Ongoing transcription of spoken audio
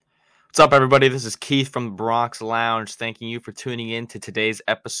What's up, everybody? This is Keith from the Bronx Lounge. Thanking you for tuning in to today's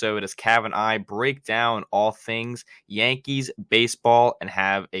episode as Cav and I break down all things Yankees baseball and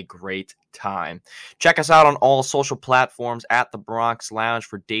have a great time. Check us out on all social platforms at the Bronx Lounge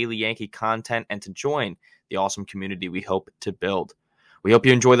for daily Yankee content and to join the awesome community we hope to build. We hope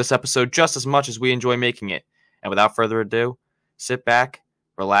you enjoy this episode just as much as we enjoy making it. And without further ado, sit back,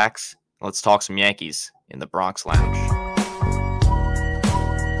 relax, and let's talk some Yankees in the Bronx Lounge.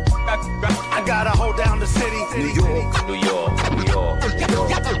 I gotta hold down the city. New York, New York, New York, New York,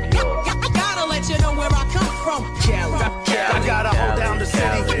 New York. Gotta let you know where I come from. I gotta hold down the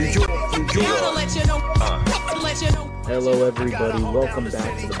city. New York, Gotta let you know. Let you know. Hello, everybody. Welcome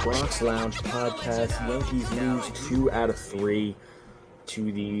back to the Bronx Lounge podcast. Yankees lose 2 out of 3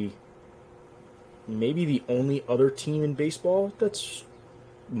 to maybe the only other team in baseball that's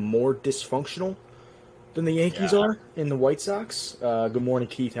more dysfunctional than the Yankees are in the White Sox. Good morning,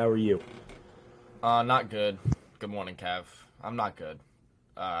 Keith. How are you? Not good. Good morning, Cav. I'm not good.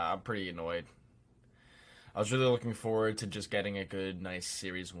 I'm pretty annoyed. I was really looking forward to just getting a good, nice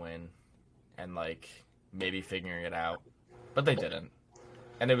series win and, maybe figuring it out. But they didn't.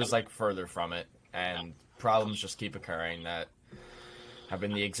 And it was, further from it. And problems just keep occurring that have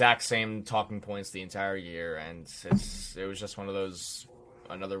been the exact same talking points the entire year. And it was just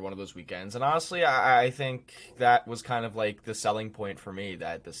another one of those weekends. And honestly, I think that was kind of the selling point for me,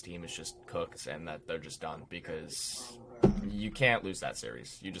 that this team is just cooked and that they're just done, because you can't lose that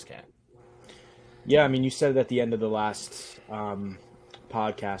series. You just can't. Yeah, I mean, you said it at the end of the last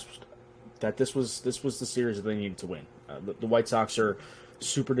podcast that this was the series that they needed to win. The White Sox are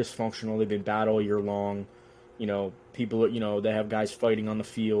super dysfunctional. They've been bad all year long. People, they have guys fighting on the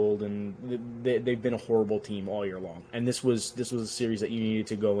field, and they've been a horrible team all year long. And this was a series that you needed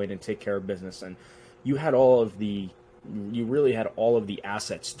to go in and take care of business. And you really had all of the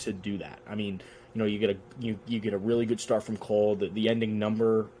assets to do that. I mean, you get a really good start from Cole. The ending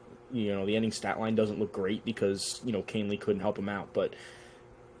number, the ending stat line doesn't look great because Canely couldn't help him out, but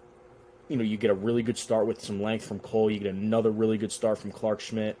you get a really good start with some length from Cole. You get another really good start from Clark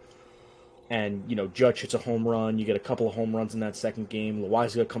Schmidt. And, Judge hits a home run. You get a couple of home runs in that second game.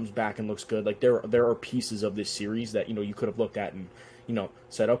 Loaiza comes back and looks good. There are pieces of this series that, you could have looked at and,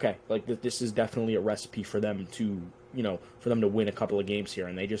 said, okay, this is definitely a recipe for them to, win a couple of games here.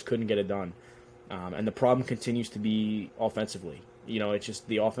 And they just couldn't get it done. And the problem continues to be offensively. It's just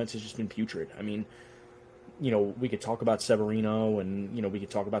the offense has just been putrid. I mean, we could talk about Severino and, we could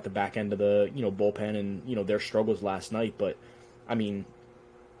talk about the back end of the, bullpen and, their struggles last night. But, I mean,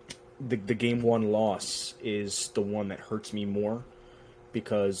 the game one loss is the one that hurts me more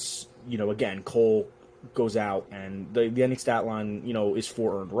because, again, Cole goes out and the ending stat line, is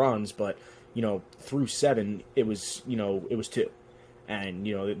 4 earned runs, but, through 7, it was 2. And,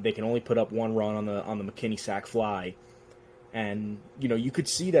 they can only put up 1 run on the McKinney sac fly. And, you could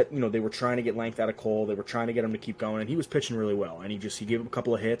see that, they were trying to get length out of Cole. They were trying to get him to keep going, and he was pitching really well. And he gave him a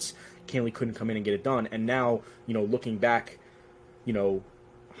couple of hits. Canely couldn't come in and get it done. And now, looking back,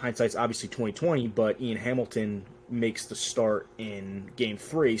 hindsight's obviously 2020, but Ian Hamilton makes the start in Game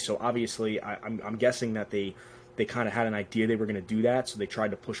 3. So obviously, I'm guessing that they kind of had an idea they were going to do that. So they tried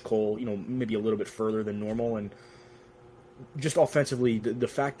to push Cole, maybe a little bit further than normal. And just offensively, the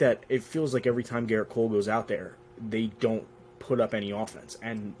fact that it feels like every time Garrett Cole goes out there, they don't put up any offense.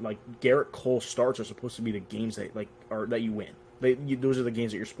 And Garrett Cole starts are supposed to be the games that you win. Those are the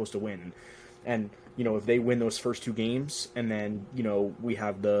games that you're supposed to win. And if they win those first 2 games, and then we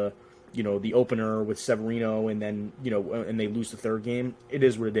have the opener with Severino, and then and they lose the third game, it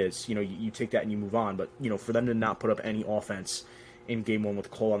is what it is. You take that and you move on. But for them to not put up any offense in Game 1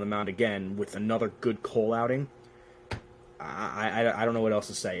 with Cole on the mound again with another good Cole outing, I don't know what else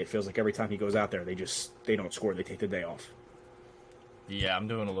to say. It feels like every time he goes out there, they don't score. They take the day off. Yeah, I'm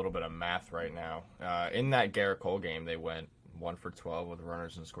doing a little bit of math right now. In that Garrett Cole game, they went 1 for 12 with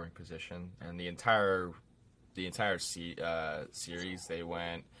runners in scoring position, and the entire series they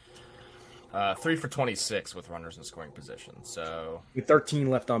went 3 for 26 with runners in scoring position. So with 13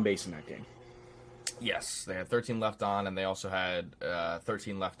 left on base in that game. Yes, they had 13 left on, and they also had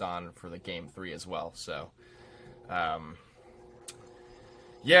 13 left on for the Game 3 as well. So,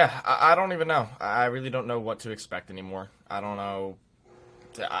 yeah, I don't even know. I really don't know what to expect anymore. I don't know.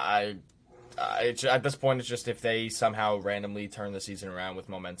 At this point, it's just if they somehow randomly turn the season around with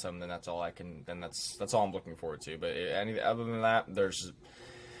momentum, then that's all I can. Then that's all I'm looking forward to. But other than that,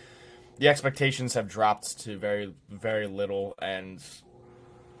 the expectations have dropped to very, very little, and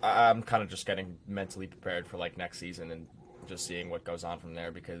I'm kind of just getting mentally prepared for next season and just seeing what goes on from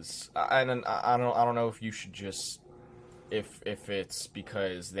there. Because I don't know if you should just if it's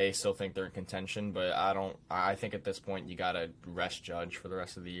because they still think they're in contention, but I don't. I think at this point you gotta rest Judge for the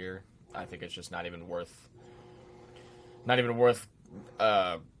rest of the year. I think it's just not even worth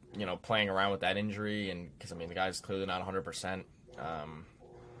playing around with that injury, and because I mean the guy's clearly not 100%.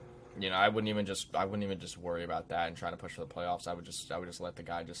 I wouldn't even just worry about that and trying to push for the playoffs. I would just let the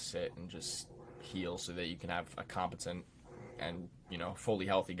guy just sit and just heal so that you can have a competent and fully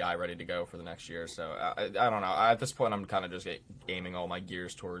healthy guy ready to go for the next year. So I don't know. At this point, I'm kind of just aiming all my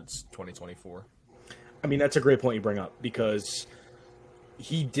gears towards 2024. I mean, that's a great point you bring up, because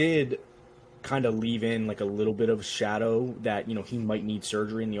he did kind of leave in like a little bit of shadow that he might need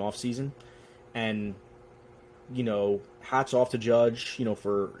surgery in the offseason. And hats off to Judge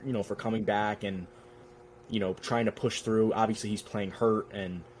for coming back and trying to push through. Obviously he's playing hurt,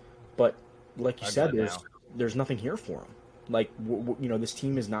 but like you said, there's nothing here for him. Like this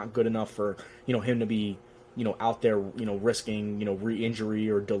team is not good enough for him to be out there risking re-injury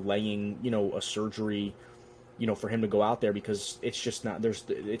or delaying a surgery for him to go out there, because it's just not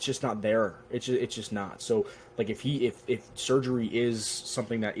there. It's just not. So like if surgery is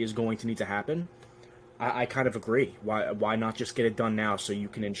something that is going to need to happen, I kind of agree. Why not just get it done now, so you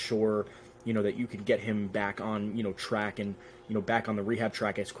can ensure that you can get him back on track and back on the rehab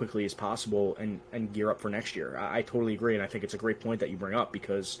track as quickly as possible and gear up for next year. I totally agree, and I think it's a great point that you bring up,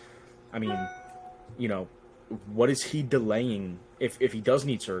 because I mean what is he delaying if he does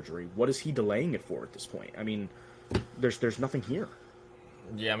need surgery? What is he delaying it for at this point? I mean, there's nothing here.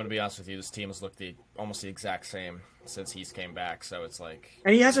 Yeah, I'm gonna be honest with you. This team has looked almost the exact same since he's came back. So it's like,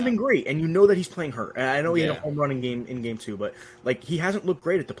 and he hasn't been great, and that he's playing hurt. And I know he had a home run in game 2, but like he hasn't looked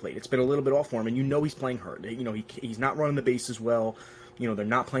great at the plate. It's been a little bit off for him, and he's playing hurt. He's not running the bases well. They're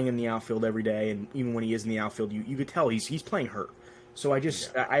not playing in the outfield every day, and even when he is in the outfield, you could tell he's playing hurt. So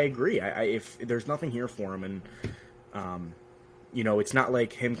I agree. If there's nothing here for him, and it's not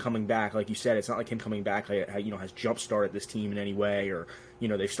like him coming back, like you said, it's not like him coming back, has jump-started this team in any way, or,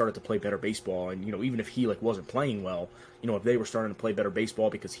 they've started to play better baseball. And, even if he, wasn't playing well, if they were starting to play better baseball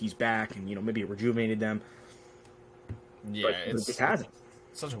because he's back and, maybe it rejuvenated them. Yeah, it just hasn't.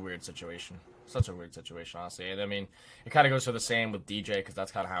 Such a weird situation. Honestly. And, I mean, it kind of goes to the same with DJ, because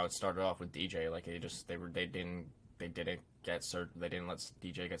that's kind of how it started off with DJ. Like, they didn't let DJ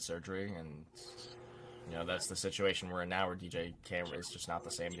get surgery, and that's the situation we're in now, where DJ is just not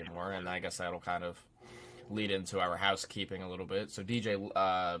the same anymore. And I guess that'll kind of lead into our housekeeping a little bit. So DJ,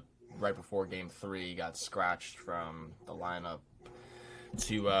 right before Game 3, got scratched from the lineup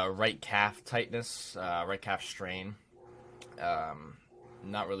to right calf tightness, right calf strain.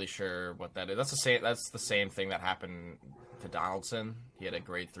 Not really sure what that is. That's the same thing that happened to Donaldson. He had a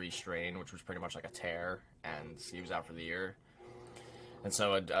grade 3 strain, which was pretty much like a tear, and he was out for the year. And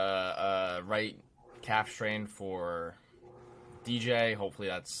so a right calf strain for DJ. Hopefully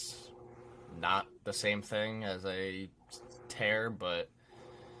that's not the same thing as a tear, but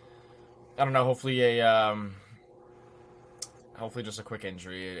I don't know. Hopefully just a quick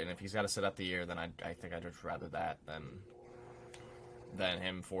injury, and if he's got to sit out the year, then I think I'd just rather that than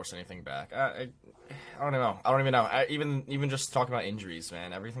him force anything back. I don't know. I don't even know. Even just talking about injuries,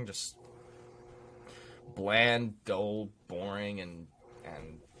 man, everything just bland, dull, boring, and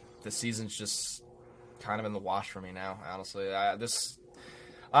the season's just kind of in the wash for me now, honestly. I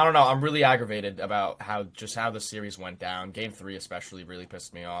don't know. I'm really aggravated about how the series went down. Game 3 especially really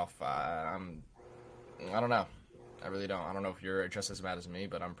pissed me off. I don't know. I really don't. I don't know if you're just as mad as me,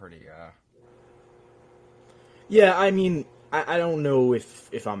 but I'm pretty... Yeah, I mean, I don't know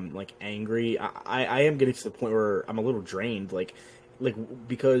if I'm, angry. I am getting to the point where I'm a little drained,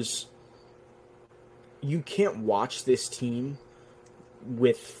 because you can't watch this team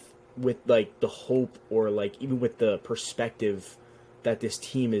with the hope, or even with the perspective that this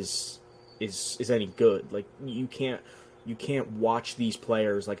team is any good. You can't watch these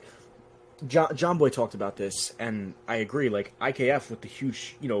players. John Boy talked about this, and I agree. IKF with the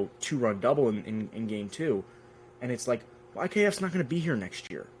huge 2-run double in Game 2, and it's IKF's not going to be here next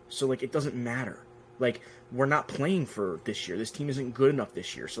year, so it doesn't matter. We're not playing for this year. This team isn't good enough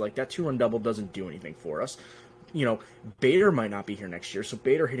this year, so that 2-run double doesn't do anything for us. Bader might not be here next year, so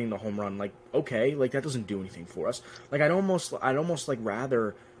Bader hitting the home run, okay, that doesn't do anything for us. I'd almost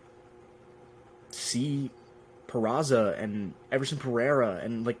rather see Peraza and Everson Pereira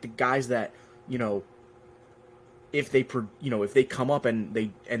and the guys that if they come up and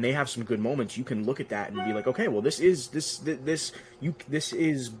they have some good moments, you can look at that and be okay, well, this is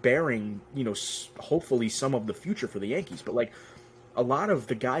bearing hopefully some of the future for the Yankees. But a lot of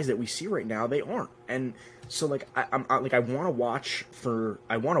the guys that we see right now, they aren't. And so like I want to watch for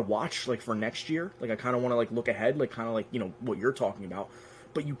like for next year. Like I kind of want to like look ahead, like kind of like, you know, what you're talking about.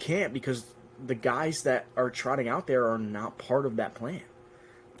 But you can't, because the guys that are trotting out there are not part of that plan.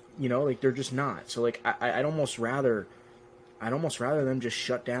 You know, like they're just not. So like I'd almost rather them just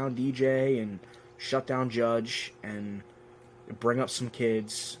shut down DJ and shut down Judge and bring up some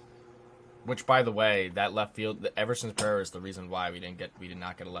kids. Which, by the way, that left field, Everson Pereira is the reason why we did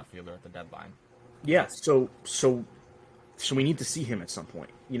not get a left fielder at the deadline. Yeah, so we need to see him at some point.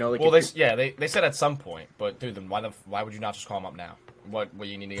 You know, like well, they said at some point, but dude, then why would you not just call him up now? What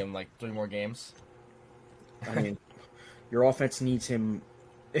you need to give him like 3 more games? I mean, your offense needs him.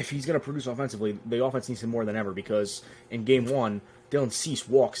 If he's going to produce offensively, the offense needs him more than ever, because in Game 1, Dylan Cease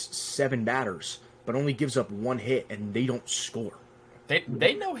walks 7 batters, but only gives up 1 hit, and they don't score.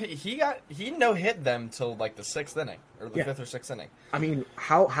 They know he no hit them till like the 6th inning or the 5th or 6th inning. I mean,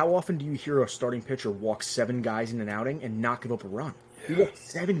 how often do you hear a starting pitcher walk 7 guys in an outing and not give up a run? He walked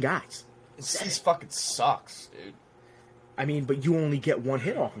 7 guys. Cease fucking sucks, dude. I mean, but you only get 1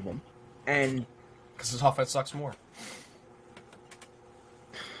 hit off of him, and because his offense sucks more.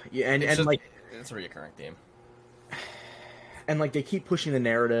 Yeah, and like it's a reoccurring theme. And like they keep pushing the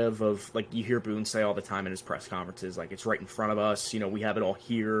narrative of, like, you hear Boone say all the time in his press conferences, like, it's right in front of us, you know, we have it all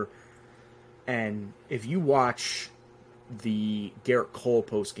here. And if you watch the Garrett Cole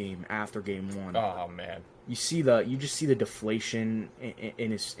post game after Game 1, oh man, you just see the deflation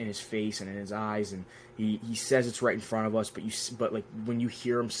in his face and in his eyes, and he says it's right in front of us, but like when you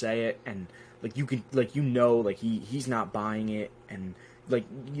hear him say it, and like you can, like, you know, like he's not buying it, and like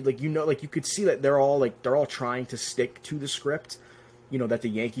you know, like you could see that they're all trying to stick to the script, you know, that the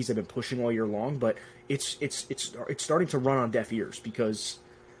Yankees have been pushing all year long, but it's starting to run on deaf ears, because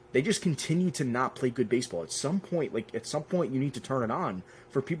they just continue to not play good baseball. At some point, you need to turn it on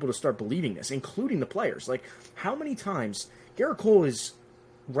for people to start believing this, including the players. Like, how many times Garrett Cole is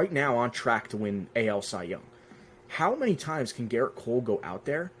right now on track to win AL Cy Young? How many times can Garrett Cole go out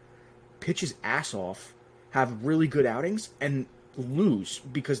there, pitch his ass off, have really good outings, and lose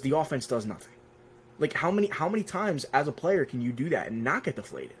because the offense does nothing? Like, how many times as a player can you do that and not get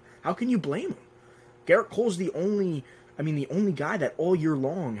deflated? How can you blame him? Garrett Cole's the only guy that all year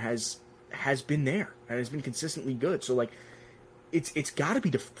long has been there and has been consistently good. So, like, it's got to be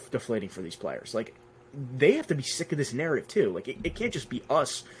deflating for these players. Like, they have to be sick of this narrative too. Like, it can't just be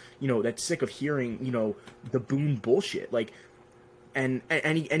us, you know, that's sick of hearing, you know, the Boone bullshit. Like, and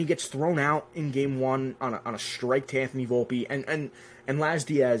he gets thrown out in Game 1 on a strike to Anthony Volpe, and Laz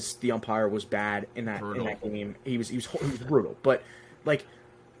Diaz, the umpire, was bad in that game. He was brutal. But like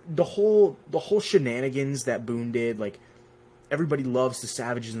the whole shenanigans that Boone did, like, everybody loves the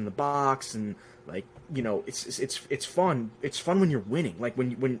savages in the box, and, like, you know, it's fun. It's fun when you're winning. Like,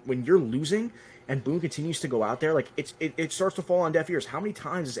 when you're losing and Boone continues to go out there, like, it starts to fall on deaf ears. How many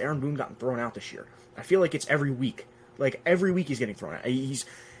times has Aaron Boone gotten thrown out this year? I feel like it's every week. Like, every week he's getting thrown out. He's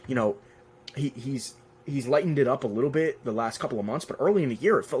lightened it up a little bit the last couple of months, but early in the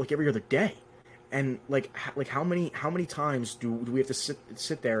year it felt like every other day. And like how many times do we have to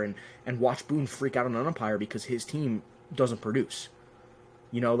sit there and watch Boone freak out on an umpire because his team doesn't produce?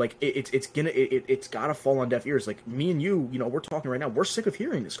 You know, like, it's gotta fall on deaf ears. Like, me and you know, we're talking right now. We're sick of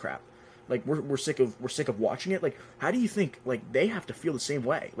hearing this crap. Like, we're sick of watching it. Like, how do you think, like, they have to feel the same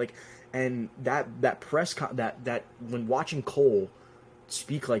way? Like, and that press that when watching Cole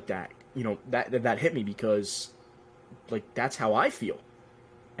speak like that, you know, that hit me, because, like, that's how I feel.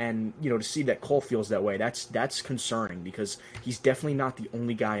 And, you know, to see that Cole feels that way, that's concerning, because he's definitely not the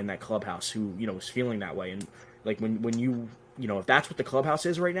only guy in that clubhouse who, you know, is feeling that way. And, like, when you know, if that's what the clubhouse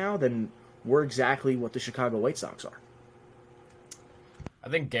is right now, then we're exactly what the Chicago White Sox are. I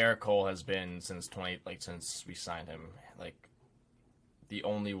think Garrett Cole has been since we signed him, like, the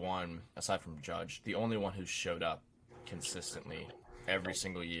only one, aside from Judge, the only one who's showed up consistently every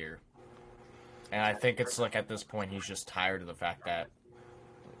single year. And I think it's like, at this point, he's just tired of the fact that,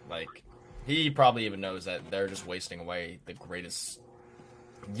 like, he probably even knows that they're just wasting away the greatest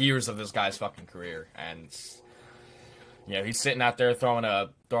years of this guy's fucking career. And, you know, he's sitting out there throwing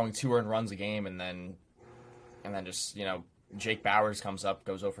 2 earned runs a game, and then just, you know, Jake Bowers comes up,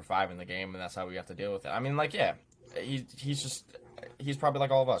 goes 0 for 5 in the game, and that's how we have to deal with it. I mean, like, yeah, he's probably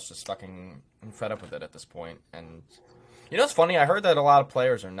like all of us, just fucking fed up with it at this point. And, you know, it's funny, I heard that a lot of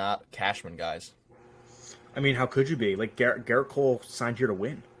players are not Cashman guys. I mean, how could you be? Like, Garrett Cole signed here to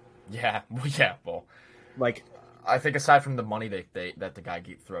win. Yeah, well, like, I think aside from the money that the guy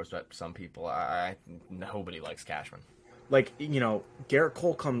throws at some people, nobody likes Cashman. Like, you know, Garrett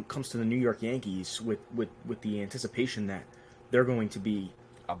Cole comes to the New York Yankees with the anticipation that they're going to be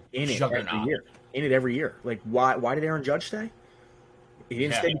in it every juggernaut. year. In it every year. Like, why did Aaron Judge stay? He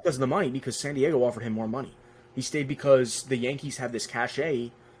didn't stay because of the money, because San Diego offered him more money. He stayed because the Yankees have this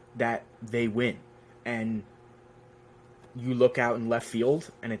cachet that they win. And you look out in left field,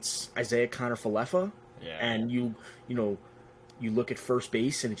 and it's Isaiah Connor-Falefa. Yeah. And you look at first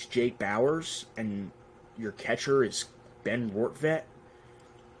base, and it's Jake Bauers, and your catcher is Ben Rortvedt.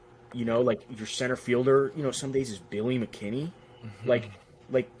 Like your center fielder, some days is Billy McKinney. Like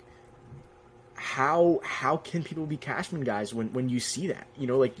how can people be Cashman guys when you see that?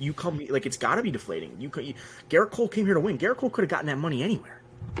 It's got to be deflating. Garrett Cole came here to win. Garrett Cole could have gotten that money anywhere.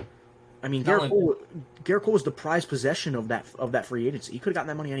 I mean, Garrett Cole was the prized possession of that free agency. He could have gotten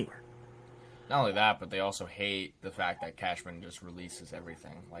that money anywhere. Not only that, but they also hate the fact that Cashman just releases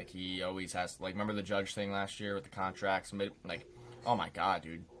everything. Like, he always has, like, remember the Judge thing last year with the contracts? Like, oh my God,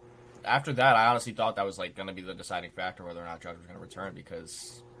 dude. After that, I honestly thought that was, like, going to be the deciding factor whether or not Judge was going to return,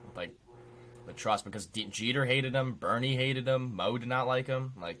 because, like, the trust, because Jeter hated him, Bernie hated him, Mo did not like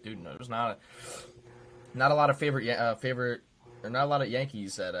him. Like, dude, no, there's not a lot of not a lot of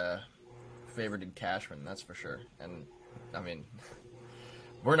Yankees that favored Cashman, that's for sure. And I mean,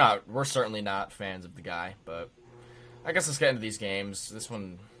 we're certainly not fans of the guy, but I guess let's get into these games. This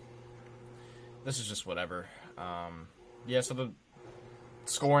is just whatever. So the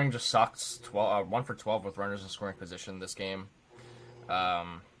scoring just sucks. 1 for 12 with runners in scoring position this game.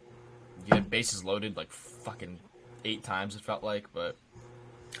 You had bases loaded like fucking 8 times, it felt like, but...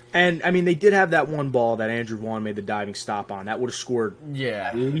 And, I mean, they did have that one ball that Andrew Vaughn made the diving stop on. That would have scored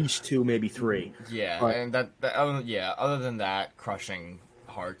at least 2, maybe 3. Yeah, but... and other than that, crushing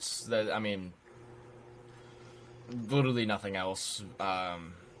hearts. I mean, literally nothing else. I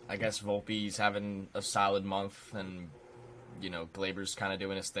guess Volpe's having a solid month, and, Glaber's kind of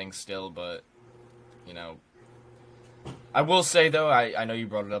doing his thing still, but, I will say, though, I know you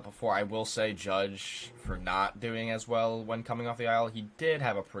brought it up before, I will say Judge, for not doing as well when coming off the aisle, he did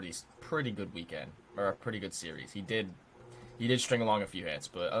have a pretty good weekend, or a pretty good series. He did string along a few hits,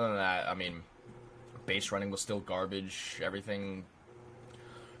 but other than that, I mean, base running was still garbage, everything...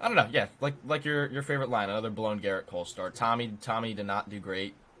 I don't know, yeah, like your favorite line, another blown Garrett Cole start. Tommy did not do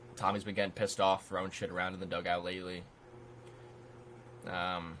great. Tommy's been getting pissed off, throwing shit around in the dugout lately.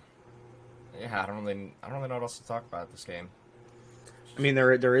 Yeah, I don't really know what else to talk about this game. I mean,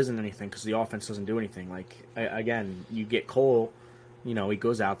 there isn't anything because the offense doesn't do anything. Like, again, you get Cole, he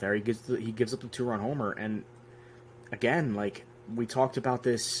goes out there, he gives up the 2-run homer, and again, like we talked about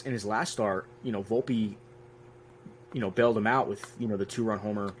this in his last start, Volpe, bailed him out with the 2-run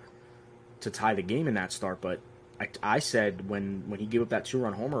homer to tie the game in that start. But I said when he gave up that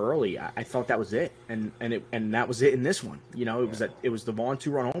 2-run homer early, I thought that was it, and that was it in this one. It was the Vaughn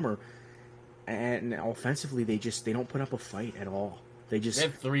 2-run homer. And offensively, they don't put up a fight at all. They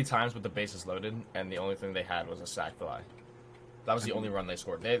had 3 times with the bases loaded, and the only thing they had was a sac fly. That was the only run they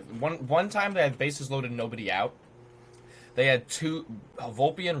scored. They had one time they had bases loaded, nobody out. They had 2.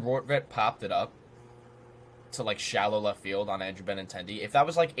 Volpe and Rortvedt popped it up to like shallow left field on Andrew Benintendi. If that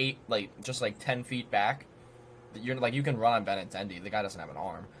was like 10 feet back, you can run on Benintendi. The guy doesn't have an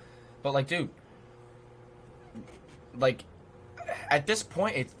arm, but like, dude, like. At this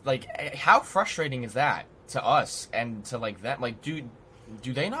point, it's like, how frustrating is that to us and to like that? Like, dude,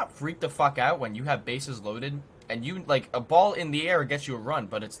 do they not freak the fuck out when you have bases loaded and you like a ball in the air gets you a run,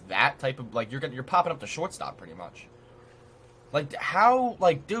 but it's that type of like you're popping up the shortstop pretty much. Like, how,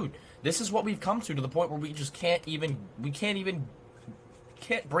 like, dude, this is what we've come to the point where we just can't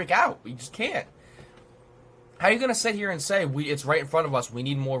break out. We just can't. How are you gonna sit here and say it's right in front of us? We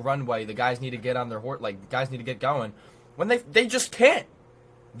need more runway. The guys need to get on their horse. Like, the guys need to get going. When they just can't.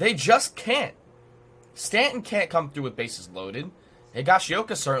 They just can't. Stanton can't come through with bases loaded.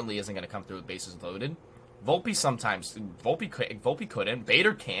 Higashioka certainly isn't going to come through with bases loaded. Volpe couldn't.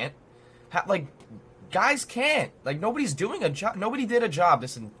 Bader can't. Guys can't. Like, nobody's doing a job. Nobody did a job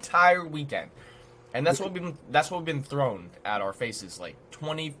this entire weekend. And that's what we've been thrown at our faces like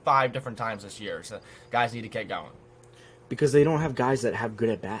 25 different times this year. So guys need to get going. Because they don't have guys that have good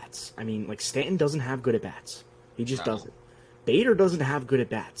at bats. I mean, like, Stanton doesn't have good at bats. He just doesn't. Bader doesn't have good at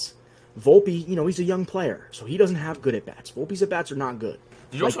bats. Volpe, he's a young player, so he doesn't have good at bats. Volpe's at bats are not good.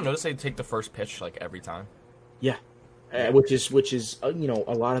 Did you also notice they take the first pitch like every time? Yeah, which is a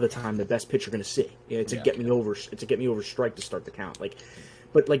lot of the time the best pitch you're going to see. It's a get me over strike to start the count.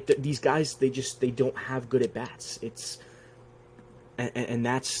 But these guys they don't have good at bats. And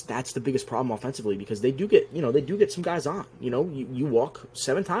that's the biggest problem offensively because they do get some guys on. You walk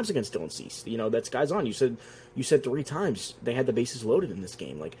 7 times against Dylan Cease. That's guys on. You said 3 times they had the bases loaded in this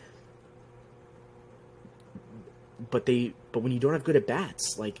game. Like, but when you don't have good at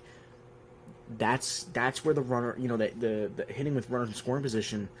bats, like that's where the runner, the hitting with runners in scoring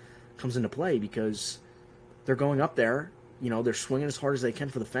position comes into play, because they're going up there, they're swinging as hard as they can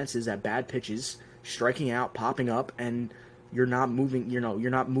for the fences at bad pitches, striking out, popping up, and you're not moving, you're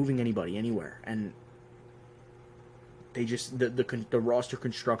not moving anybody anywhere. And they just, the roster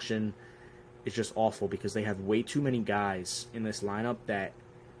construction is just awful, because they have way too many guys in this lineup that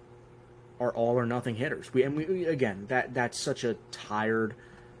are all or nothing hitters. Again, that's such a tired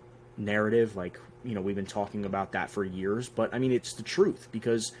narrative. Like, we've been talking about that for years, but I mean, it's the truth,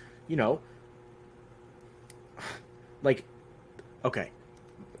 because, like, okay,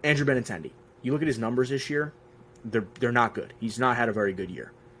 Andrew Benintendi, you look at his numbers this year, they're not good. He's not had a very good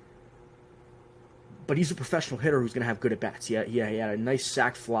year. But he's a professional hitter who's going to have good at-bats. He had a nice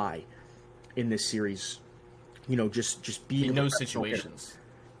sac fly in this series. Just being in those situations. Hitter.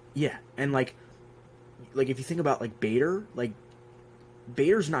 Yeah, and like if you think about like Bader, like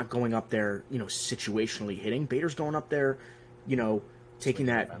Bader's not going up there, situationally hitting. Bader's going up there, taking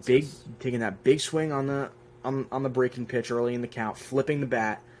that big swing on the breaking pitch early in the count, flipping the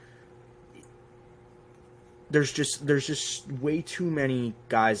bat. There's just way too many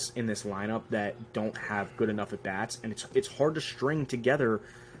guys in this lineup that don't have good enough at bats, and it's hard to string together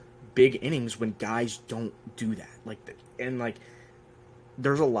big innings when guys don't do that.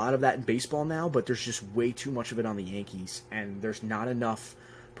 There's a lot of that in baseball now, but there's just way too much of it on the Yankees, and there's not enough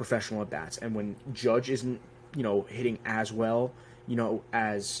professional at bats. And when Judge isn't, hitting as well,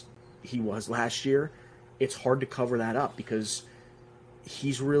 as he was last year, it's hard to cover that up, because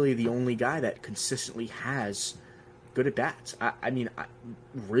he's really the only guy that consistently has good at bats.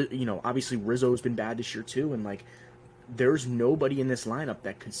 Obviously Rizzo's been bad this year too, and like there's nobody in this lineup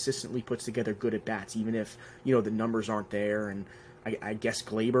that consistently puts together good at bats, even if the numbers aren't there. And I guess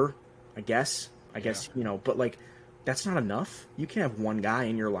Glaber, but like that's not enough. You can't have one guy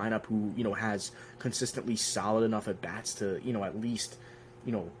in your lineup who has consistently solid enough at bats to at least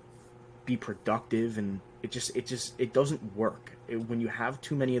be productive, and it doesn't work. When you have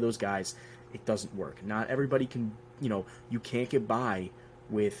too many of those guys, it doesn't work. Not everybody can, you can't get by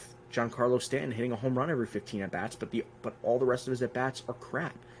with Giancarlo Stanton hitting a home run every 15 at bats, but all the rest of his at bats are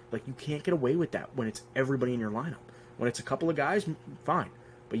crap. Like, you can't get away with that when it's everybody in your lineup. When it's a couple of guys, fine,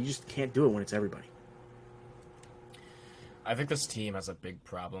 but you just can't do it when it's everybody. I think this team has a big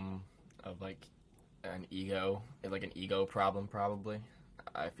problem of like an ego problem, probably.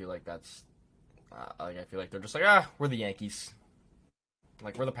 I feel like that's I feel like they're just like, we're the Yankees.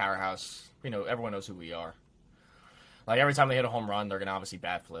 Like, we're the powerhouse. Everyone knows who we are. Like, every time they hit a home run, they're going to obviously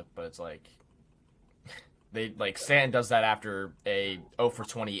bat flip, but it's like, Stanton does that after a 0 for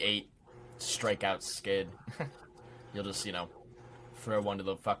 28 strikeout skid. You'll just, throw one to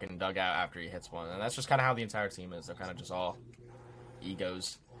the fucking dugout after he hits one. And that's just kind of how the entire team is. They're kind of just all ego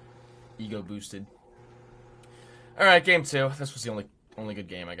boosted. All right, game 2. This was the only good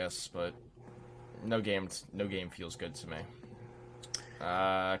game, I guess, but no game feels good to me.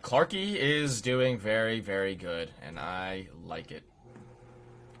 Clarky is doing very, very good, and I like it.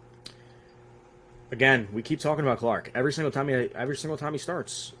 Again, we keep talking about Clark. Every single time he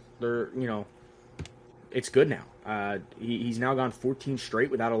starts, it's good now. He's now gone 14 straight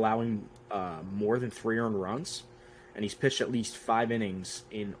without allowing more than 3 earned runs, and he's pitched at least 5 innings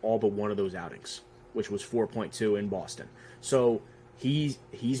in all but one of those outings, which was 4.2 in Boston. So he's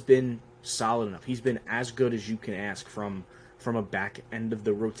been solid enough. He's been as good as you can ask from a back end of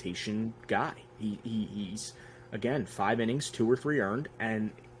the rotation guy. He's again 5 innings, 2 or 3 earned,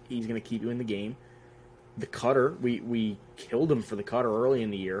 and he's going to keep you in the game. The cutter, we killed him for the cutter early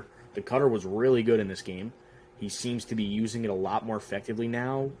in the year. The cutter was really good in this game. He seems to be using it a lot more effectively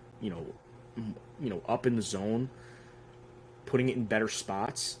now. Up in the zone, putting it in better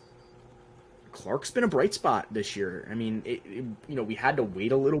spots. Clark's been a bright spot this year. I mean, we had to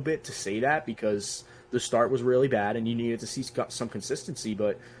wait a little bit to say that because the start was really bad and you needed to see some consistency,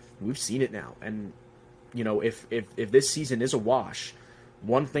 but we've seen it now. And, if this season is a wash,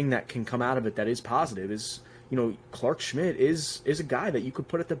 one thing that can come out of it that is positive is, Clark Schmidt is a guy that you could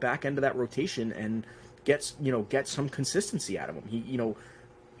put at the back end of that rotation and get some consistency out of him.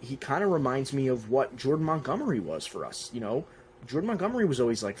 He kind of reminds me of what Jordan Montgomery was for us, Jordan Montgomery was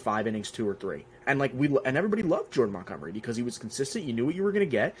always like 5 innings, 2 or 3. And and everybody loved Jordan Montgomery because he was consistent. You knew what you were going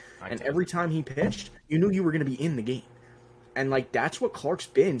to get. And every time he pitched, you knew you were going to be in the game. And that's what Clark's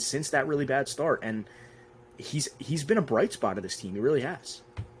been since that really bad start. And he's been a bright spot of this team. He really has.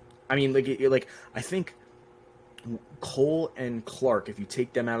 I mean, I think Cole and Clark, if you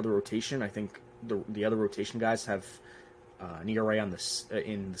take them out of the rotation, I think the other rotation guys have an ERA in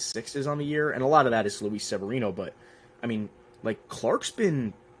the sixes on the year, and a lot of that is Luis Severino. But I mean, like Clark's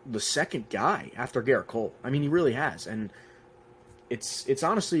been the second guy after Garrett Cole. I mean, he really has, and it's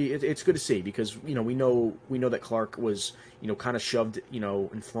honestly it's good to see because we know that Clark was kind of shoved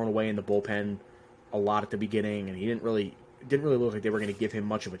and thrown away in the bullpen a lot at the beginning, and he didn't really look like they were going to give him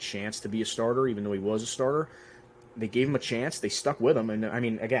much of a chance to be a starter, even though he was a starter. They gave him a chance. They stuck with him, and I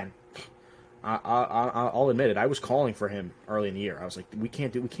mean, again, I'll admit it. I was calling for him early in the year. I was like, we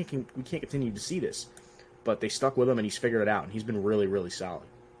can't continue to see this, but they stuck with him, and he's figured it out, and he's been really, really solid.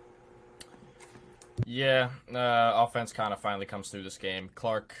 Yeah, offense kind of finally comes through this game.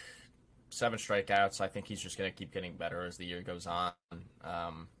 Clark, 7 strikeouts. I think he's just going to keep getting better as the year goes on.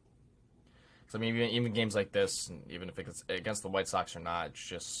 So I mean, even games like this, even if it's against the White Sox or not, it's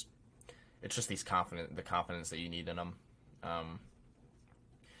just the confidence that you need in them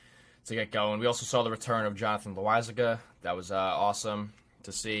to get going. We also saw the return of Jonathan Loaizaga. That was awesome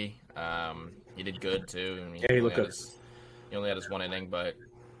to see. He did good too. I mean, he looked good. He only had his 1 inning, but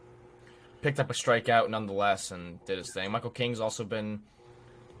picked up a strikeout nonetheless and did his thing. Michael King's also been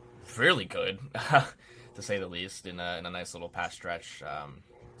really good, to say the least, in a nice little pass stretch.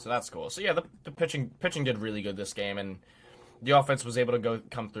 So that's cool. So yeah, the pitching did really good this game, and the offense was able to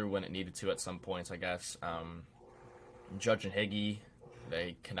come through when it needed to at some points, I guess. Judge and Higgy,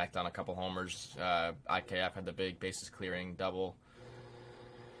 they connect on a couple homers. IKF had the big bases clearing double,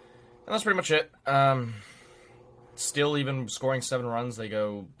 and that's pretty much it. Still, even scoring 7 runs, they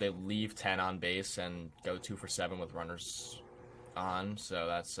leave 10 on base and go 2 for 7 with runners on. So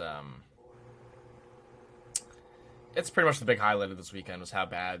that's it's pretty much the big highlight of this weekend was how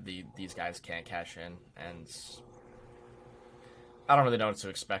bad these guys can't cash in, and I don't really know what to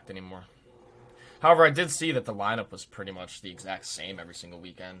expect anymore. However, I did see that the lineup was pretty much the exact same every single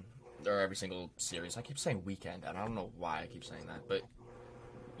weekend or every single series. I keep saying weekend, and I don't know why I keep saying that, but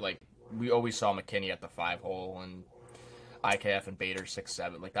like we always saw McKinney at the 5-hole and IKF and Bader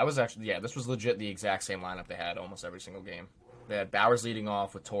 6-7. Like that was actually this was legit the exact same lineup they had almost every single game. They had Bowers leading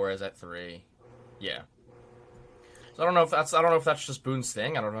off with Torres at 3. Yeah. So I don't know if that's just Boone's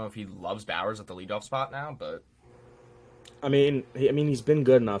thing. I don't know if he loves Bowers at the leadoff spot now, but I mean, he's been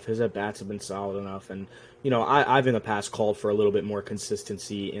good enough. His at bats have been solid enough, and I've in the past called for a little bit more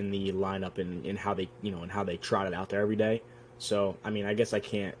consistency in the lineup and in how they trot it out there every day. So I mean, I guess I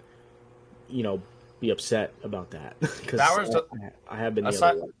can't be upset about that because I have been.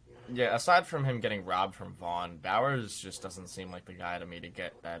 Aside from him getting robbed from Vaughn, Bowers just doesn't seem like the guy to me to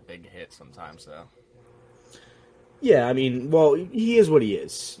get that big hit sometimes, though. Yeah, I mean, well, he is what he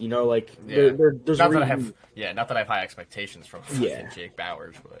is. There's not that I have high expectations from Jake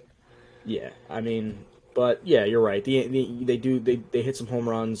Bowers, but yeah, I mean, but yeah, you're right. They hit some home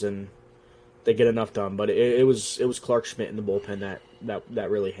runs and they get enough done, but it was Clark Schmidt in the bullpen that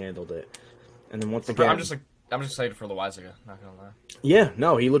really handled it. And then once again, I'm just excited for Loaizaga, not gonna lie. Yeah,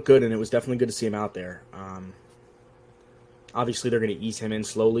 no, he looked good, and it was definitely good to see him out there. Obviously, they're going to ease him in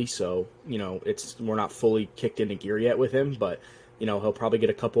slowly, so we're not fully kicked into gear yet with him. But he'll probably get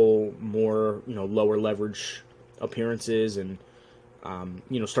a couple more lower leverage appearances, and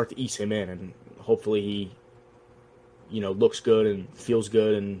start to ease him in, and hopefully he looks good and feels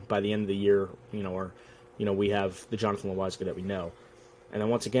good, and by the end of the year, we have the Jonathan Loaizaga that we know. And then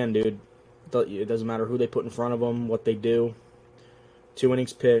once again, dude, it doesn't matter who they put in front of them, what they do. 2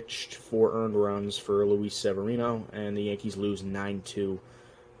 innings pitched, 4 earned runs for Luis Severino, and the Yankees lose 9-2 to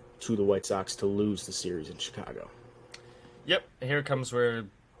the White Sox to lose the series in Chicago. Yep, this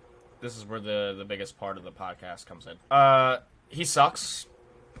is where the biggest part of the podcast comes in. He sucks.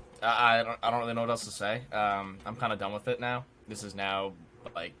 I don't really know what else to say. I'm kind of done with it now. This is now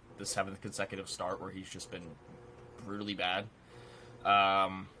like the 7th consecutive start where he's just been brutally bad.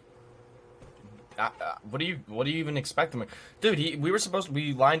 What do you even expect him? Dude,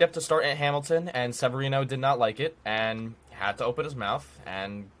 we lined up to start at Hamilton, and Severino did not like it and had to open his mouth,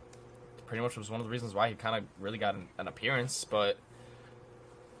 and pretty much was one of the reasons why he kind of really got an appearance. But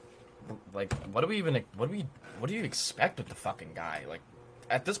like, what do you expect with the fucking guy? Like,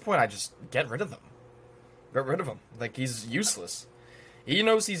 at this point, I just get rid of him. Get rid of him. Like, he's useless. He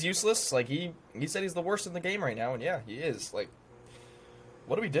knows he's useless. Like, he said he's the worst in the game right now, and yeah, he is. Like,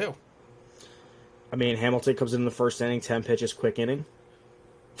 what do we do? I mean, Hamilton comes in the first inning, 10 pitches, quick inning.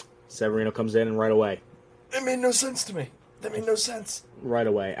 Severino comes in and right away. It made no sense to me. That made no sense. Right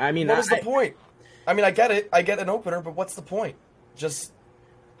away. I mean, what is the point? I mean, I get it. I get an opener, but what's the point?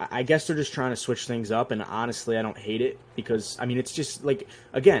 I guess they're just trying to switch things up, and honestly, I don't hate it because I mean it's just like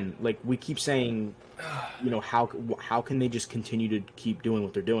again, like we keep saying, how can they just continue to keep doing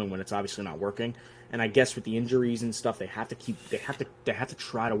what they're doing when it's obviously not working? And I guess with the injuries and stuff, they have to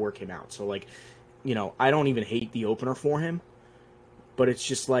try to work him out. So like, I don't even hate the opener for him, but it's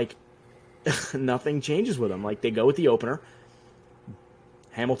just like nothing changes with him. Like they go with the opener.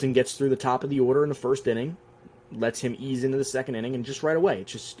 Hamilton gets through the top of the order in the first inning, lets him ease into the second inning, and just right away,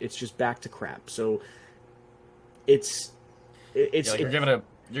 it's just back to crap. So it's you're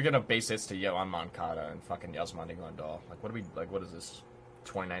gonna base hits to Yohan Moncada and fucking Yasmani Grandal. What is this?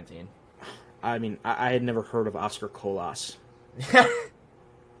 2019. I mean, I had never heard of Oscar Colas.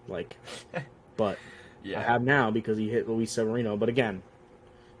 But yeah. I have now because he hit Luis Severino. But again,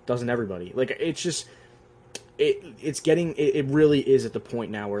 doesn't everybody? Like it's just. It really is at the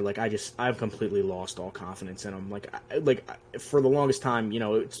point now where like I've completely lost all confidence in him. Like for the longest time,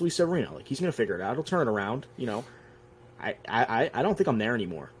 it's Luis Severino. Like he's gonna figure it out. He'll turn it around. I don't think I'm there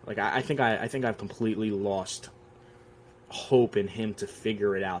anymore. Like I think I've completely lost hope in him to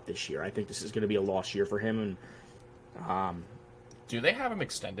figure it out this year. I think this is gonna be a lost year for him. And do they have him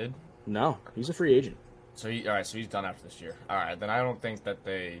extended? No, he's a free agent. So he's done after this year. All right, then I don't even think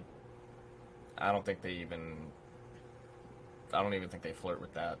they flirt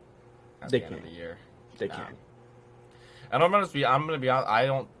with that at the end of the year. They can. And I'm gonna be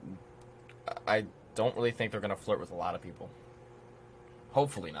honest. I don't really think they're gonna flirt with a lot of people.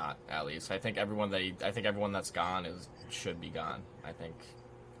 Hopefully not. At least I think everyone that's gone should be gone. I think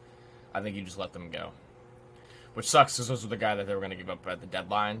you just let them go, which sucks because those were the guy that they were gonna give up at the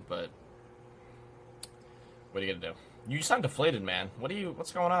deadline. But what are you gonna do? You sound deflated, man.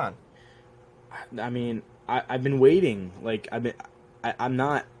 What's going on? I mean, I've been waiting. Like I'm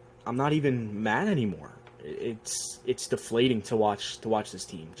not even mad anymore. It's deflating to watch this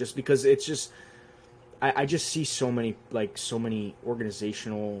team just because it's just I just see so many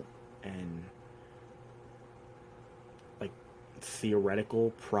organizational and like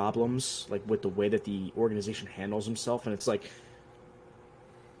theoretical problems like with the way that the organization handles himself, and it's like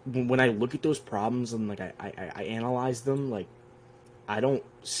when I look at those problems and like I analyze them, like I don't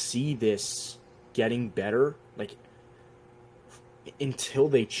see this getting better like until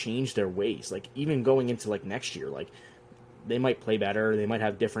they change their ways. Like even going into like next year, like they might play better, they might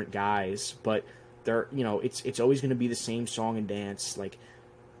have different guys, but they're it's always going to be the same song and dance. Like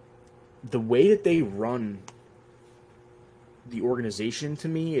the way that they run the organization to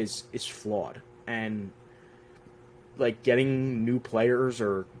me is flawed, and like getting new players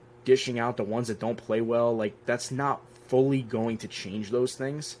or dishing out the ones that don't play well, like that's not fully going to change those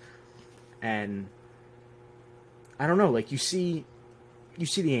things. And I don't know, like you see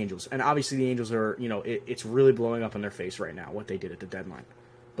the Angels, and obviously the Angels are, it's really blowing up in their face right now what they did at the deadline.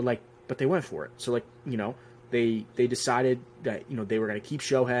 But they went for it. So like, they decided that, they were going to keep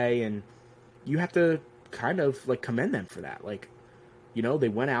Shohei, and you have to kind of like commend them for that. Like, they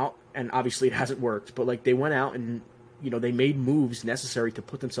went out, and obviously it hasn't worked, but like they went out and, they made moves necessary to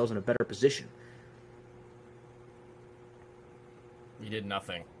put themselves in a better position. We did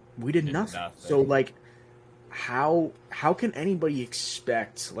nothing. So like how can anybody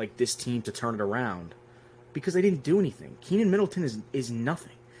expect like this team to turn it around? Because they didn't do anything. Keenan Middleton is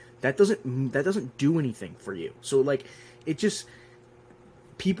nothing. That doesn't do anything for you. So like it just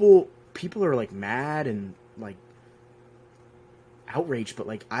people are like mad and like outraged, but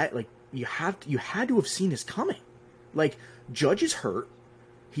like you had to have seen this coming. Like Judge is hurt.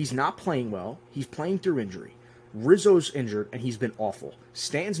 He's not playing well. He's playing through injury. Rizzo's injured, and he's been awful.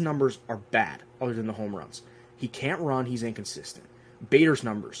 Stanton's numbers are bad, other than the home runs. He can't run. He's inconsistent. Bader's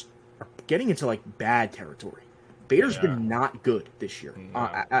numbers are getting into, like, bad territory. Bader's been not good this year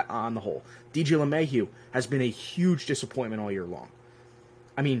on the whole. DJ LeMahieu has been a huge disappointment all year long.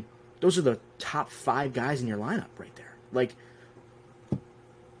 I mean, those are the top 5 guys in your lineup right there. Like,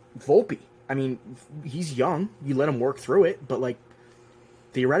 Volpe, I mean, he's young. You let him work through it, but, like,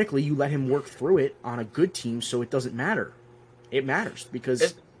 theoretically, you let him work through it on a good team, so it doesn't matter. It matters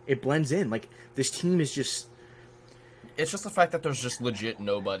because it blends in. Like, this team is just... It's just the fact that there's just legit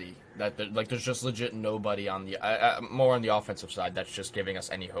nobody. There's just legit nobody on the... more on the offensive side that's just giving us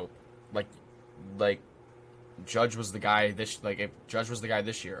any hope. Like Judge was the guy this... Like, if Judge was the guy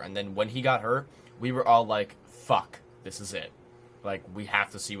this year, and then when he got hurt, we were all like, fuck, this is it. Like, we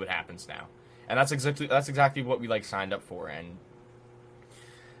have to see what happens now. And that's exactly what we, like, signed up for, and...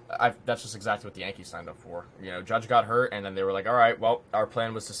 that's just exactly what the Yankees signed up for. Judge got hurt, and then they were like, all right, well, our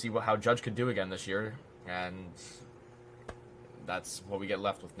plan was to see how Judge could do again this year, and that's what we get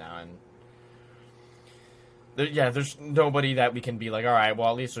left with now. And There's nobody that we can be like, all right, well,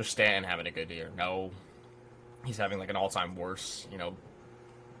 at least there's Stanton having a good year. No, he's having like an all-time worst.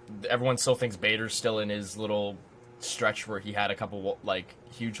 Everyone still thinks Bader's still in his little stretch where he had a couple like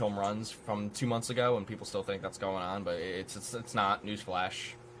huge home runs from 2 months ago, and people still think that's going on, but it's not.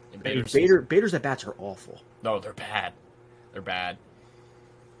 Newsflash. Bader's at bats are awful. No, they're bad. They're bad.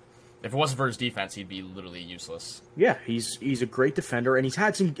 If it wasn't for his defense, he'd be literally useless. Yeah, he's a great defender, and he's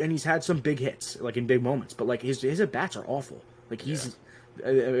had some big hits, like in big moments. But like his at bats are awful. Like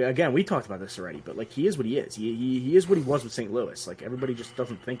again, we talked about this already, but like he is what he is. He is what he was with St. Louis. Like everybody just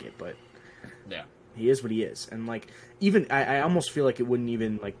doesn't think it, but yeah, he is what he is. And like even I almost feel like it wouldn't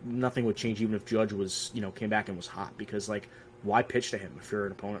even like nothing would change even if Judge was came back and was hot, because like why pitch to him if you're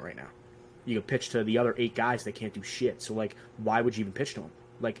an opponent right now? You could pitch to the other 8 guys that can't do shit. So like why would you even pitch to him?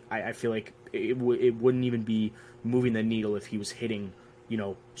 Like, I feel like it wouldn't even be moving the needle if he was hitting,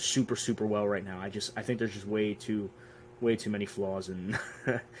 super, super well right now. I think there's just way too many flaws, and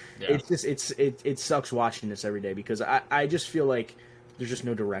it sucks watching this every day, because I just feel like there's just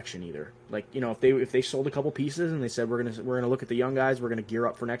no direction either. Like, if they sold a couple pieces and they said we're gonna look at the young guys, we're gonna gear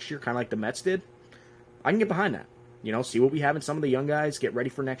up for next year, kind of like the Mets did, I can get behind that. See what we have in some of the young guys, get ready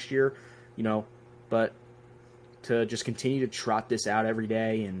for next year, but to just continue to trot this out every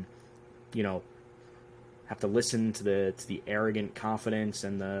day and, have to listen to the arrogant confidence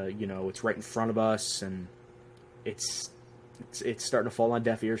and the, it's right in front of us, and it's starting to fall on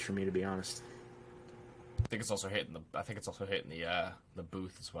deaf ears for me, to be honest. I think it's also hitting the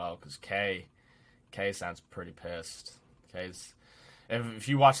booth as well, because K sounds pretty pissed. If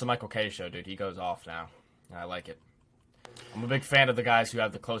you watch the Michael K show, dude, he goes off now, and I like it. I'm a big fan of the guys who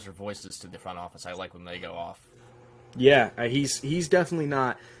have the closer voices to the front office. I like when they go off. Yeah, he's definitely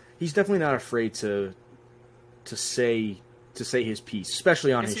not afraid to say his piece,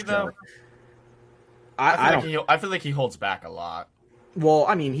 especially on his show. I feel like he holds back a lot. Well,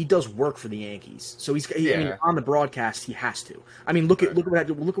 I mean, he does work for the Yankees, so I mean, on the broadcast he has to. I mean, look at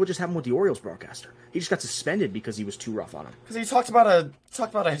what just happened with the Orioles broadcaster. He just got suspended because he was too rough on him. Because he talked about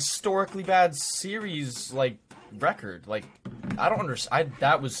a historically bad series record. Like, I don't understand.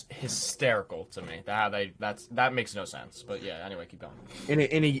 That was hysterical to me. That makes no sense. But yeah, anyway, keep going.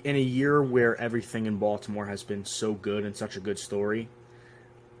 In a year where everything in Baltimore has been so good and such a good story,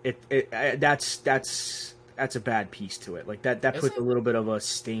 that's a bad piece to it. Like that puts a little bit of a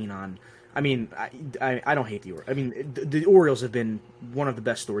stain on. I mean, I don't hate the Orioles. I mean, the Orioles have been one of the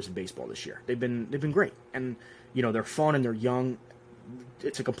best stories in baseball this year. They've been great, and they're fun and they're young.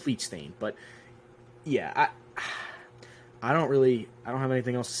 It's a complete stain, but yeah, I don't have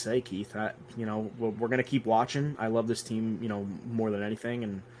anything else to say, Keith. We're gonna keep watching. I love this team, more than anything,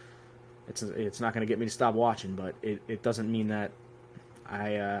 and it's not gonna get me to stop watching, but it doesn't mean that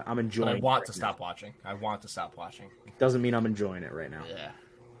I'm enjoying. But I want to stop watching. I want to stop watching. Doesn't mean I'm enjoying it right now.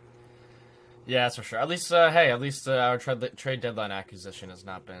 Yeah, that's for sure. At least our trade deadline acquisition has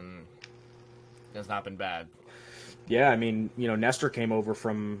not been bad. Yeah, I mean, Nestor came over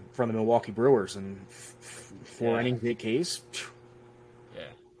from the Milwaukee Brewers, and 4 innings, 8 Ks.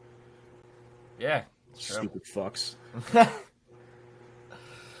 Yeah. Stupid fucks.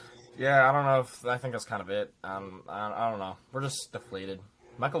 Yeah, I don't know I think that's kind of it. I don't know. We're just deflated.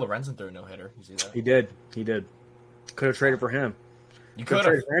 Michael Lorenzen threw a no-hitter. You see that? He did. Could have traded for him. You could have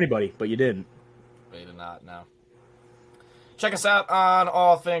traded for anybody, but you didn't. But you did not, no. Check us out on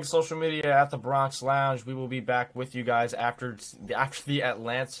all things social media at the Bronx Lounge. We will be back with you guys after the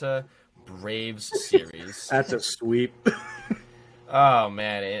Atlanta Braves series. That's a sweep. Oh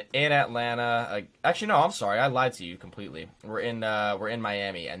man, in Atlanta. Actually, no, I'm sorry, I lied to you completely. We're in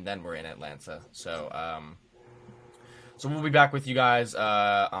Miami, and then we're in Atlanta. So we'll be back with you guys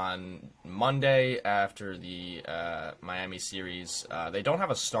on Monday after the Miami series. They don't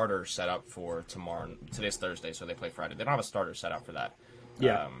have a starter set up for tomorrow. Today's Thursday, so they play Friday. They don't have a starter set up for that.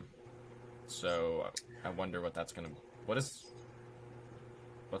 Yeah. So I wonder what that's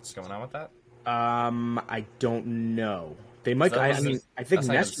what's going on with that? I don't know. They might. I think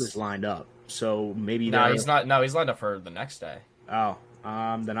Nestor's lined up, so maybe. No, he's not. No, he's lined up for the next day. Oh,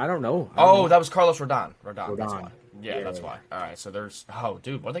 then I don't know. That was Carlos Rodon. Rodon. That's why. Yeah, that's why. All right, so there's. Oh,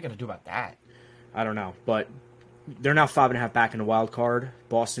 dude, what are they gonna do about that? I don't know, but they're now 5.5 back in the wild card.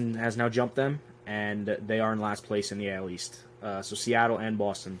 Boston has now jumped them, and they are in last place in the AL East. So Seattle and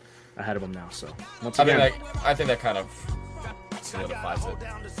Boston ahead of them now. So once again, I think that kind of solidifies it.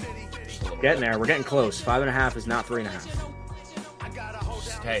 Getting there. We're getting close. 5.5 is not 3.5.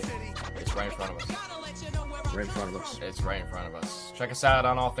 Hey, it's right in front of us. Right in front of us. It's right in front of us. Check us out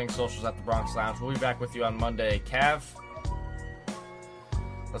on all things socials at the Bronx Lounge. We'll be back with you on Monday. Cav,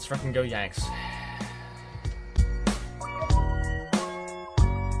 let's freaking go Yanks.